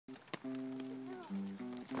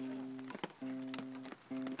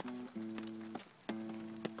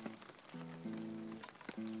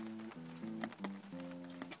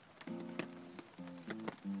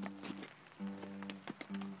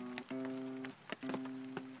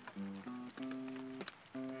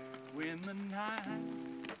the night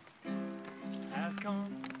has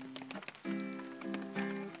come,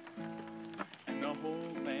 and the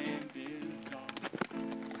whole land is dark,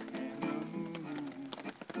 and the moon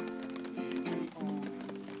is the only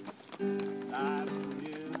light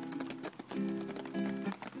we'll see.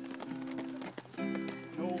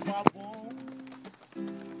 No, I won't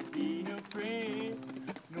be afraid.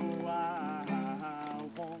 No, I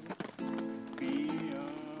won't be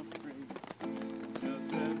afraid.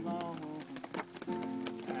 Just as long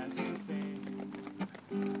as you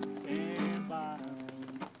stand by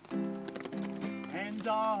me. And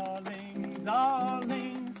darling,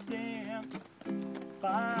 darling, stand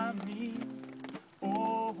by me.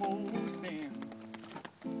 Oh, stand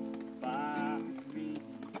by me.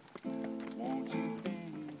 Won't you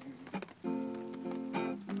stand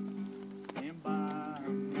by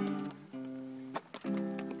me?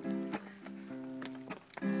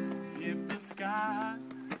 If the sky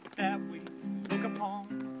that we look upon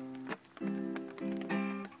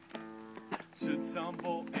should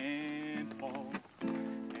tumble and fall,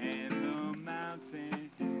 and the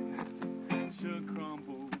mountains should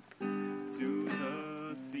crumble to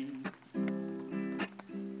the sea,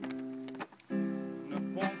 I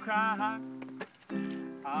won't cry,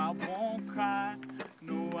 I won't cry,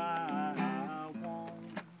 no, I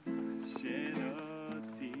won't shed a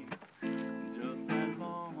tear, just as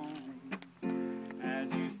long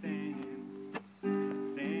as you stand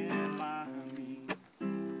by me.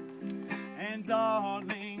 And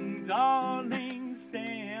darling, darling,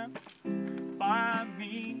 stand by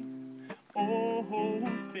me. Oh,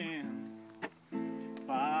 stand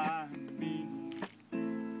by me.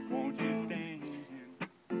 Won't you stand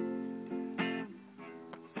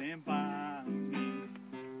by me?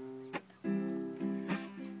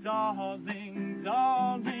 Darling,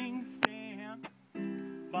 darling, stand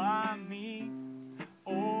by me.